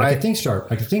sharper, right? I can think sharp.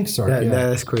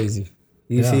 That's crazy.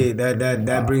 You see,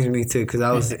 that brings me to, because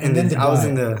I was in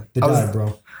the diet,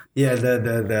 bro.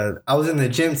 Yeah, I was in the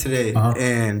gym today,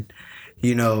 and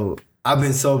you know, I've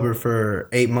been sober for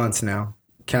 8 months now,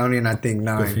 counting I think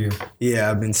 9. Good for you.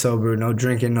 Yeah, I've been sober, no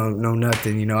drinking, no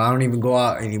nothing. You know, I don't even go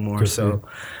out anymore. Good so,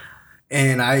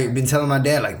 and I've been telling my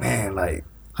dad, like, man, like,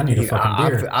 I need a fucking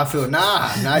beer. I feel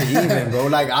not even, bro.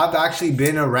 Like, I've actually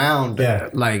been around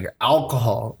like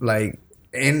alcohol, like,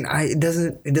 and it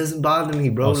doesn't bother me,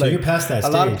 bro. Oh, so like, you're past that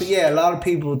stage. A lot of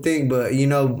people think, but you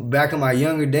know, back in my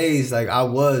younger days, like I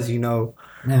was, you know,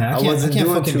 man, I can't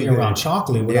fucking be around good.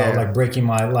 chocolate without like breaking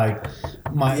my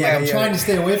I'm trying to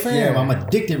stay away from it. I'm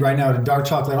addicted right now to dark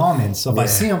chocolate almonds. So if I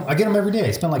see them, I get them every day.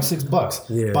 I spend like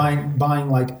 $6 buying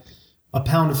like a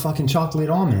pound of fucking chocolate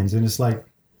almonds, and it's like.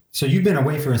 So you've been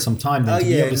away for some time then to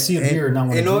be able to see a beer and not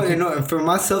want to drink it? And for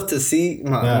myself to see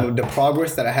the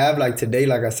progress that I have, like today,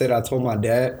 like I said, I told my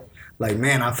dad, like,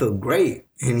 man, I feel great.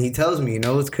 And he tells me, you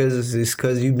know, it's because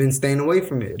you've been staying away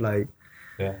from it. Like,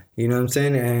 you know what I'm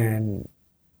saying? And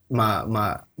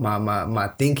my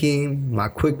thinking, my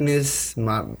quickness,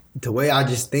 the way I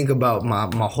just think about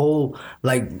my whole,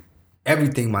 like,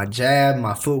 everything, my jab,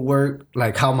 my footwork,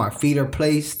 like how my feet are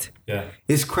placed. Yeah.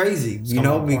 It's crazy, you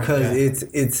know, because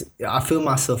it's I feel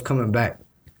myself coming back.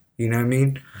 You know what I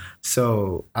mean?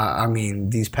 So I mean,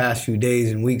 these past few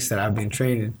days and weeks that I've been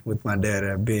training with my dad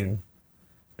have been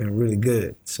really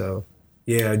good. So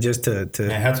yeah, just to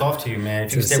man, hats off to you, man.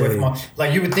 If you stay with my,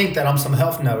 like, you would think that I'm some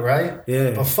health nut, right?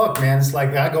 Yeah. But fuck, man, it's like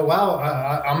I go out,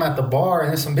 I'm at the bar and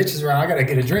there's some bitches around. I gotta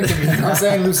get a drink. You know what I'm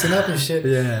saying? Loosen up and shit.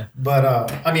 Yeah. But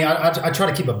I mean, I try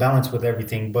to keep a balance with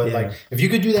everything. But like, if you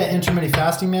could do that intermittent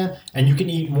fasting, man, and you can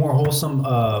eat more wholesome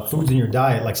foods in your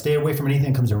diet, like stay away from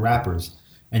anything that comes in wrappers.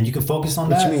 And you can focus on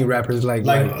that. What you mean wrappers?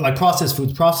 Like processed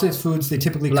foods. Processed foods, they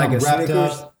typically come wrapped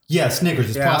Snickers? Up. Yeah,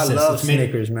 Snickers. It's processed. I love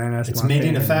Snickers, man. It's made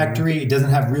in a factory. It doesn't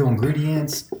have real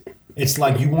ingredients. It's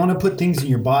like you want to put things in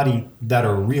your body that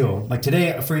are real. Like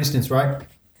today, for instance, right?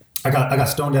 I got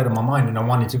stoned out of my mind and I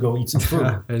wanted to go eat some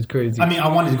fruit. That's crazy. I mean, I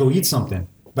wanted to go eat something.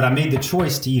 But I made the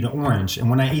choice to eat an orange. And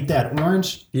when I ate that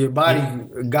orange... Your body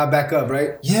got back up,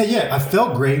 right? Yeah. I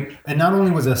felt great. And not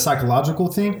only was it a psychological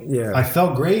thing, I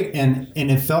felt great. And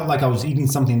it felt like I was eating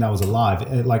something that was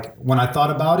alive. Like when I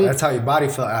thought about it... That's how your body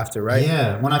felt after, right?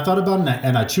 Yeah. When I thought about it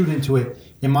and I chewed into it,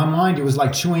 in my mind, it was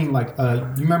like chewing like...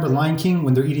 you remember Lion King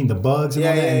when they're eating the bugs and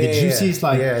all that? And the juices?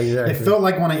 Like, exactly. It felt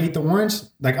like when I ate the orange,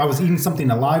 like I was eating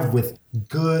something alive with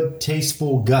good,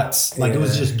 tasteful guts. Like it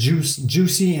was just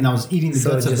juicy, and I was eating the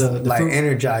guts of the like fruit.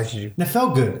 Energized you. And it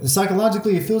felt good.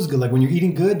 Psychologically, it feels good. Like when you're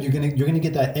eating good, you're gonna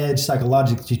get that edge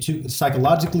psychologically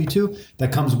too.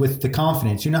 That comes with the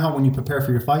confidence. You know how when you prepare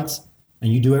for your fights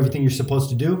and you do everything you're supposed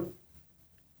to do,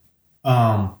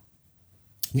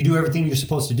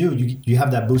 you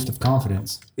have that boost of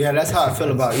confidence. Yeah, that's how I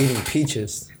feel about eating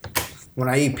peaches. When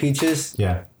I eat peaches,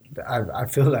 I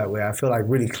feel that way. I feel like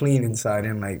really clean inside,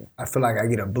 and like I feel like I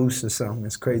get a boost or something.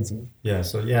 It's crazy. Yeah.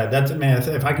 So that's, man.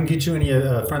 If I can get you any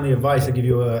friendly advice to give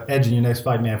you an edge in your next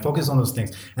fight, man, focus on those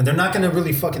things. And they're not gonna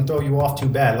really fucking throw you off too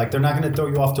bad. Like they're not gonna throw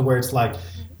you off to where it's like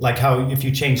how if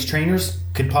you change trainers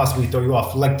could possibly throw you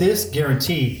off. Like this,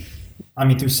 guarantee. I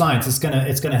mean, through science, it's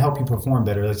gonna help you perform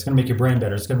better. It's gonna make your brain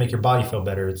better. It's gonna make your body feel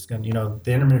better. It's gonna,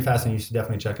 the intermittent fasting you should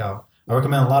definitely check out. I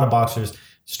recommend a lot of boxers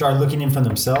start looking in for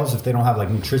themselves if they don't have like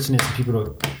nutritionists and people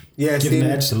to Yeah, give them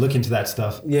the edge to look into that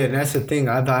stuff. Yeah, and that's the thing.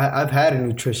 I've had a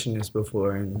nutritionist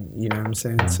before, and you know what I'm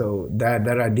saying. So that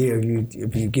idea of you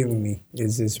giving me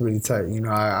is really tight. You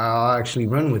know, I'll actually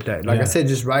run with that. Like I said,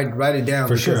 just write it down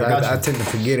for because sure. I tend to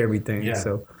forget everything. Yeah.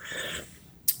 So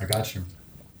I got you.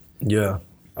 yeah.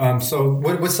 So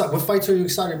what fights are you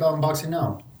excited about in boxing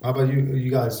now? How about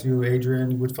you guys? You,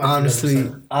 Adrian, what fights?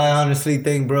 I honestly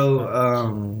think,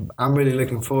 bro, I'm really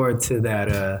looking forward to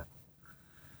that.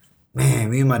 Man,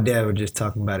 me and my dad were just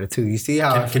talking about it too. You see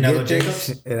how Canelo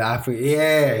Jacobs?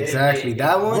 Yeah, exactly.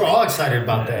 That one. We're all excited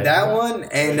about that. That one,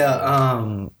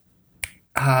 and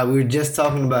we were just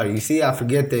talking about it. You see, I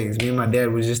forget things. Me and my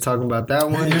dad was just talking about that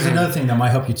one. Here's another thing that might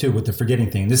help you too with the forgetting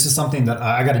thing. This is something that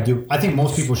I got to do. I think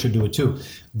most people should do it too.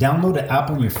 Download an app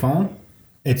on your phone.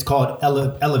 It's called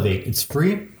Elevate. It's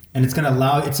free. And it's gonna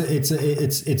allow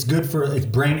it's good for it's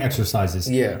brain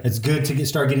exercises. Yeah, it's good to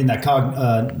start getting that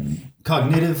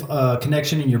cognitive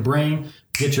connection in your brain.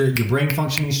 Get your brain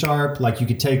functioning sharp. Like you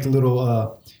could take a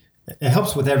little. It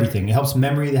helps with everything. It helps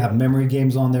memory. They have memory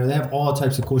games on there. They have all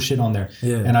types of cool shit on there.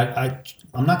 Yeah. And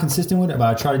I'm not consistent with it, but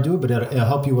I try to do it. But it'll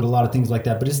help you with a lot of things like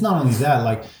that. But it's not only that.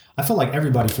 Like I feel like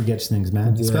everybody forgets things,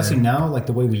 man. Yeah. Especially now, like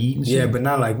the way we eat and shit. Yeah, but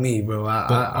not like me, bro.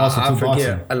 I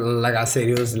forget. Like I said,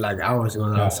 it was like hours ago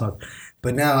that I was talking.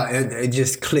 But now it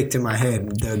just clicked in my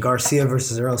head. The Garcia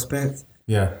versus Earl Spence.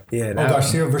 Yeah. Yeah.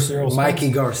 Garcia versus Earl Spence.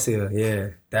 Mikey Garcia. Yeah.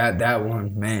 That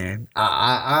one, man.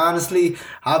 I honestly,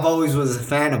 I've always was a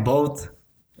fan of both,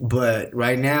 but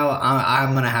right now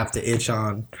I'm gonna have to itch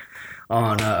on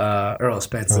Earl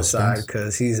Spence's side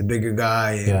because he's a bigger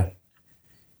guy. And, yeah.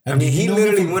 I mean, he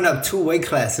literally went up 2 weight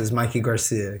classes, Mikey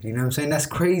Garcia. You know what I'm saying? That's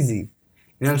crazy.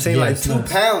 You know what I'm saying? Yeah, like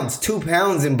 2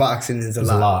 pounds in boxing is a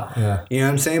lot. Yeah. You know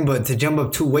what I'm saying? But to jump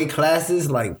up 2 weight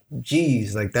classes, like,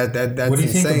 geez, like that's what do you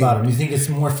insane. think about him? Do you think it's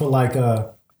more for like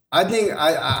I think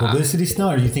publicity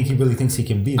stunt, or do you think he really thinks he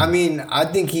can beat him? I mean, I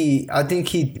don't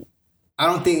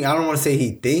want to say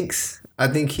he thinks. I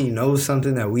think he knows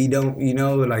something that we don't, you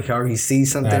know, like how he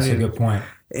sees something. That's a good point.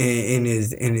 In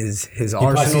his arsenal.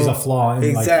 He probably sees a flaw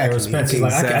in like Earl Spence. He's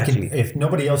like, I can, if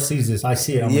nobody else sees this, I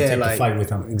see it. I'm going to take the fight with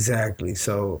him. Exactly.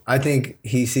 So I think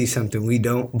he sees something we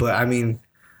don't. But I mean,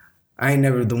 I ain't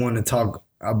never the one to talk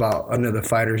about another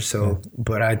fighter. So,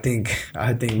 but I think.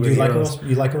 You like Earl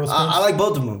Spence? I like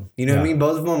both of them. You know what I mean?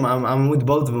 Both of them. I'm with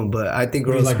both of them. But I think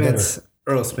Earl Spence.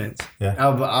 Earl Spence. Yeah.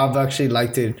 I've actually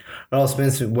liked it. Earl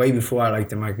Spence way before I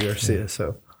liked Mikey Garcia.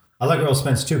 So. I like Earl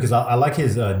Spence too because I like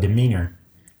his demeanor.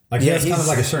 Like he has kind of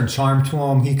like a certain charm to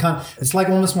him. It's like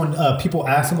almost when people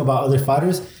ask him about other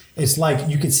fighters, it's like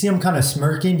you could see him kind of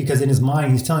smirking because in his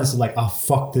mind he's telling us like, "I'll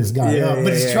fuck this guy up,"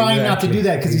 but he's trying not to do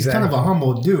that because he's kind of a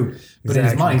humble dude. But in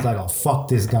his mind he's like, "I'll fuck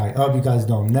this guy up." You guys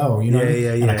don't know, you know?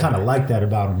 And I kind of like that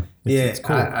about him. It's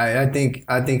cool. I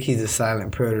think he's a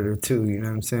silent predator too. You know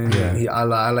what I'm saying? Yeah.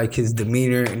 I like his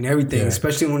demeanor and everything,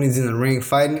 especially when he's in the ring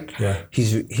fighting. Yeah.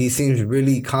 He seems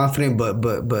really confident, but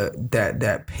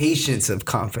that patience of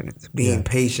confidence, being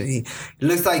patient. He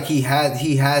looks like he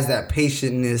has that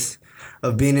patientness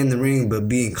of being in the ring, but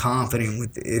being confident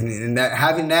with it, and that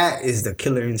having that is the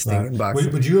killer instinct in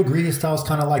boxing. Would you agree his style is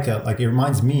kind of like it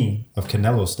reminds me of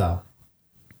Canelo's style,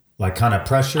 like kind of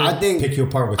pressure, pick you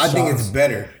apart with shots? I think it's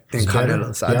better than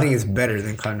Canelo's. I think it's better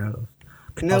than Canelo's.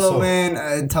 Canelo,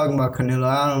 man, talking about Canelo,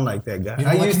 I don't like that guy.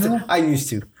 I used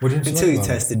to until he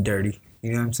tested dirty.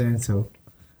 You know what I'm saying? So,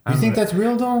 you think that's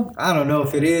real though? I don't know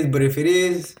if it is, but if it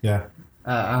is,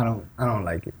 I don't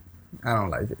like it. I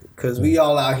don't like it because we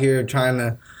all out here trying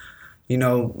to, you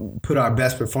know, put our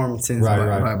best performances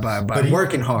by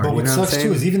working hard. But what sucks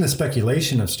too is even the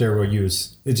speculation of steroid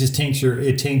use. It just taints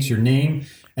your name,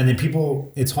 and then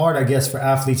people. It's hard, I guess, for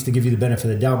athletes to give you the benefit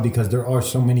of the doubt because there are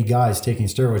so many guys taking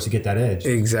steroids to get that edge.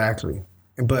 Exactly,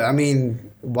 but I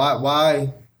mean,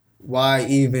 why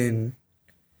even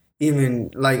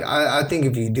like I think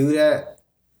if you do that,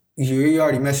 you're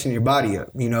already messing your body up.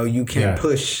 You know, you can't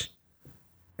push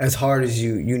as hard as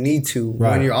you need to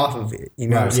when you're off of it. You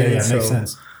know what I'm saying? Yeah, makes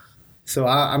sense. So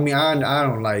I mean I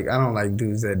don't like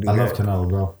dudes that do that. I love Canelo,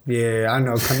 bro. Yeah, I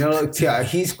know Canelo. Yeah,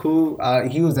 he's cool.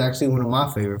 He was actually one of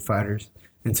my favorite fighters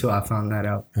until I found that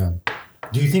out. Yeah.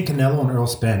 Do you think Canelo and Earl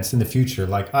Spence in the future?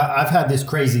 Like I've had this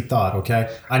crazy thought.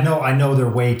 Okay, I know they're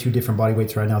way two different body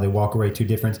weights right now. They walk away too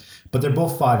different, but they're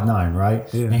both 5'9", right?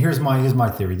 Yeah. And here's my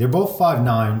theory. They're both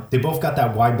 5'9". They both got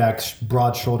that wide back,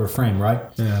 broad shoulder frame, right?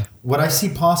 Yeah. What I see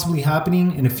possibly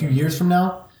happening in a few years from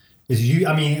now is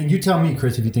you tell me,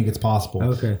 Chris, if you think it's possible.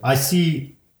 Okay. I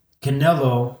see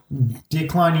Canelo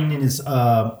declining in his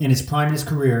prime of his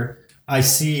career. I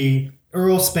see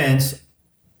Earl Spence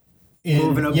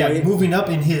moving up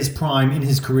in his prime in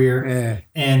his career,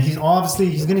 and he's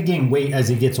going to gain weight as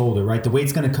he gets older, right? The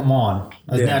weight's going to come on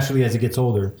as naturally as he gets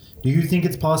older. Do you think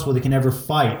it's possible they can ever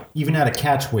fight even at a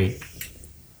catch weight?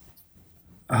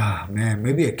 Ah, man,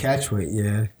 maybe a catch weight.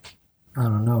 Yeah, I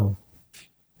don't know.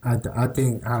 I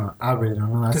really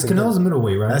don't know. Because Canelo's a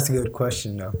middleweight, right? That's a good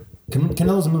question, though.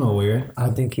 Canelo's a middleweight, right? I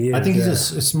think he is. I think he's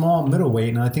a small middleweight,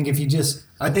 and I think if you just...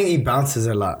 I think he bounces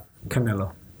a lot,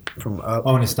 Canelo, from up.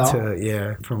 Oh, in his style?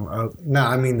 From up. No,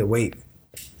 I mean the weight.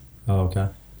 Oh, okay.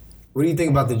 What do you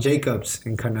think about the Jacobs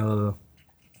and Canelo?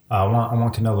 I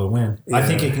want Canelo to win. Yeah. I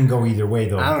think it can go either way,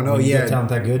 though. I don't know. Yeah, talent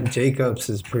that good. Jacobs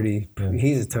is pretty.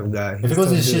 He's a tough guy. If it goes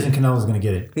to decision, Canelo's going to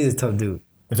get it. He's a tough dude.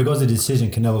 If it goes to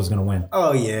decision, Canelo's going to win.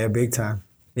 Oh yeah, big time.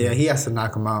 Yeah, he has to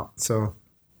knock him out. So.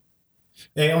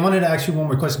 Hey, I wanted to ask you one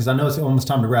more question because I know it's almost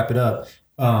time to wrap it up.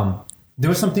 There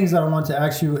were some things that I wanted to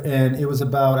ask you, and it was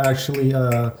about actually,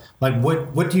 like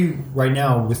what do you right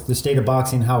now with the state of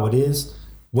boxing, how it is?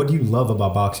 What do you love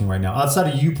about boxing right now?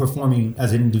 Outside of you performing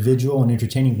as an individual and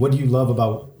entertaining, what do you love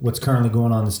about what's currently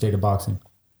going on in the state of boxing?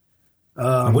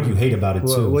 And what do you hate about it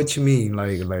too? What you mean,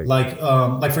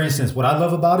 like for instance, what I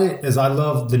love about it is I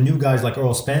love the new guys like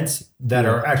Earl Spence that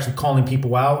are actually calling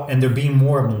people out and they're being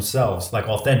more of themselves, like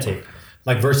authentic,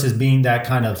 like versus being that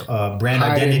kind of brand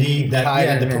identity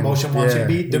that the promotion wants you to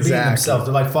be. They're being themselves.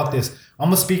 They're like, fuck this. I'm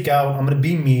gonna speak out. I'm gonna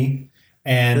be me.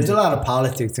 And there's a lot of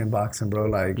politics in boxing, bro.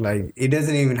 Like it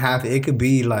doesn't even have to. It could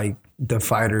be like the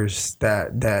fighters that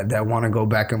want to go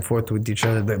back and forth with each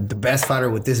other. The best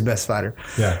fighter with this best fighter.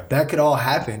 Yeah, that could all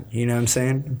happen. You know what I'm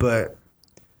saying? But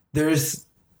there's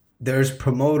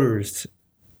promoters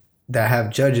that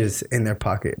have judges in their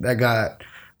pocket that got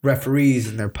referees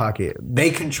in their pocket.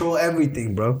 They control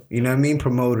everything, bro. You know what I mean?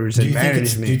 Promoters and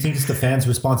management. Do you think it's the fans'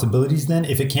 responsibilities then?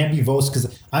 If it can't be votes,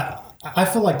 because I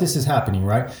feel like this is happening,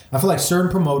 right? I feel like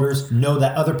certain promoters know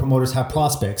that other promoters have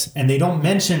prospects and they don't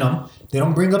mention them. They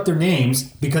don't bring up their names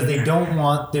because they don't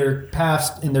want their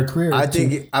past in their career. I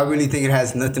really think it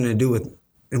has nothing to do with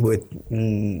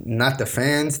not the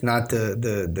fans, not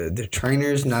the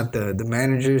trainers, not the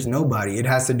managers, nobody. It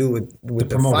has to do with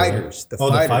the fighters. Right?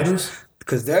 The fighters?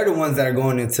 Because they're the ones that are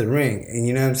going into the ring. And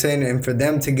you know what I'm saying? And for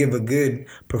them to give a good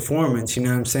performance, you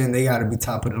know what I'm saying? They got to be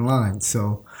top of the line.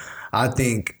 So I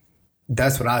think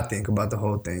that's what I think about the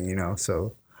whole thing, you know?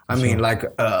 So, I mean, like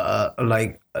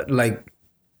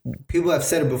people have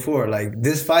said it before, like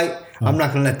this fight, I'm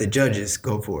not going to let the judges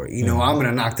go for it. You know, I'm going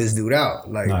to knock this dude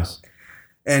out. Like, nice.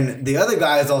 And the other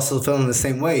guy is also feeling the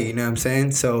same way, you know what I'm saying?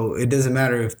 So it doesn't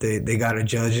matter if they got a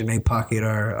judge in their pocket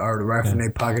or the ref in their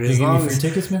pocket. As long as free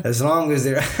tickets, man? As long as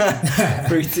they're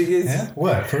free tickets. Yeah?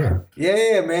 What? For real?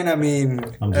 Yeah, man. I mean,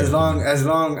 as long I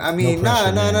mean, no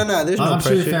pressure, nah. There's no pressure. I'm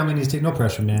sure your family needs to take no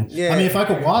pressure, man. Yeah. I mean, if I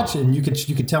could watch and you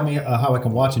could tell me how I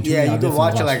can watch it. Yeah, you can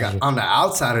watch it like on the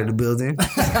outside of the building.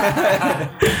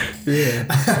 Yeah,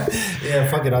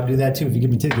 fuck it. I'll do that too if you give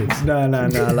me tickets. No.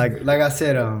 Like I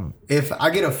said, if I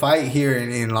get a fight here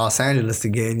in Los Angeles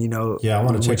again, you know, I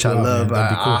want to check which I love.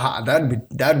 Man. That'd be cool.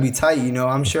 That'd be tight, you know.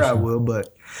 I'm sure I will,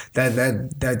 but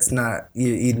that's not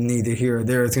neither here or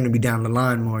there. It's gonna be down the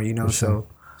line more, you know. So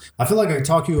I feel like I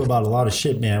talk to you about a lot of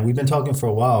shit, man. We've been talking for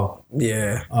a while.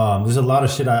 Yeah. There's a lot of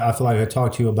shit I feel like I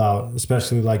talk to you about,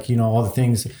 especially like, you know, all the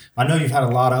things. I know you've had a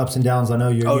lot of ups and downs. I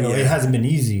know it hasn't been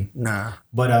easy. Nah.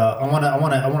 But I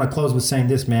wanna close with saying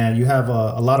this, man. You have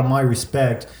a lot of my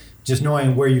respect, just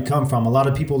knowing where you come from. A lot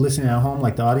of people listening at home,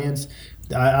 like the audience,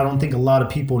 I don't think a lot of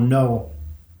people know.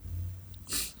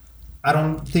 I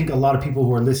don't think a lot of people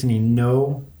who are listening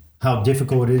know how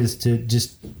difficult it is to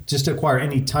just acquire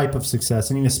any type of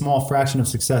success, and even a small fraction of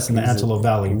success in the Antelope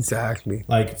Valley. Exactly.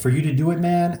 Like for you to do it,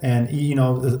 man, and you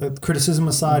know, criticism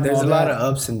aside, there's a lot of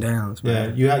ups and downs,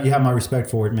 man. Yeah, you have my respect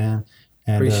for it, man.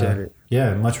 And, appreciate it.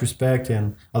 Yeah, much respect,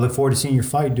 and I look forward to seeing your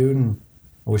fight, dude. And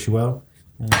I wish you well.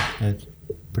 And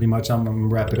pretty much, I'm gonna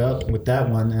wrap it up with that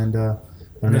one. And I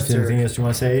don't know if there's anything else you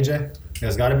want to say, AJ. You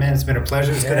guys got it, man. It's been a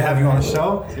pleasure. It's good to have you on the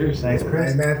show. Seriously. Thanks,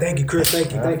 Chris. Hey, man. Thank you, Chris.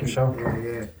 Thank you. Show.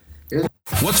 Yeah.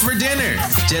 What's for dinner?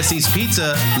 Jesse's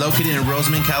Pizza, located in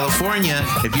Rosamond, California.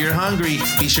 If you're hungry,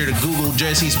 be sure to Google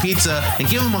Jesse's Pizza and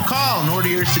give them a call and order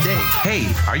yours today. Hey,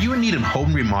 are you in need of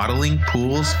home remodeling,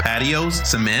 pools, patios,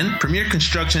 cement? Premier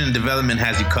Construction and Development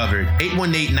has you covered.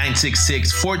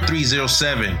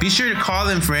 818-966-4307. Be sure to call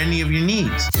them for any of your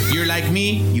needs. If you're like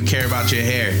me, you care about your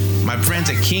hair. My friends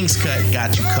at King's Cut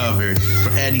got you covered. For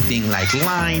anything like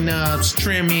lineups,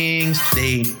 trimmings,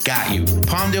 they got you.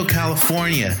 Palmdale,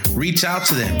 California. Reach out out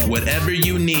to them. Whatever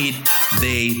you need,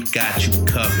 they got you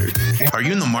covered. Are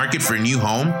you in the market for a new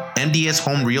home? MDS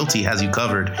Home Realty has you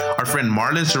covered. Our friend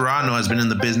Marlon Serrano has been in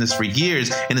the business for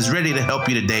years and is ready to help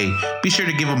you today. Be sure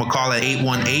to give him a call at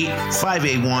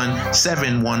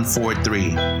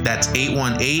 818-581-7143. That's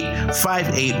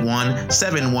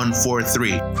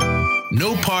 818-581-7143.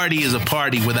 No party is a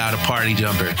party without a party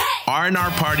jumper.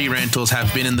 R&R Party Rentals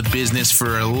have been in the business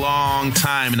for a long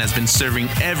time and has been serving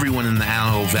everyone in the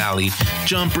Antelope Valley.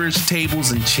 Jumpers,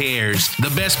 tables, and chairs. The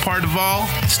best part of all,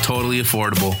 it's totally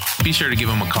affordable. Be sure to give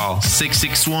them a call,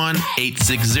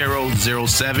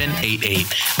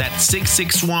 661-860-0788. That's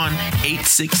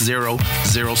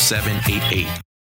 661-860-0788.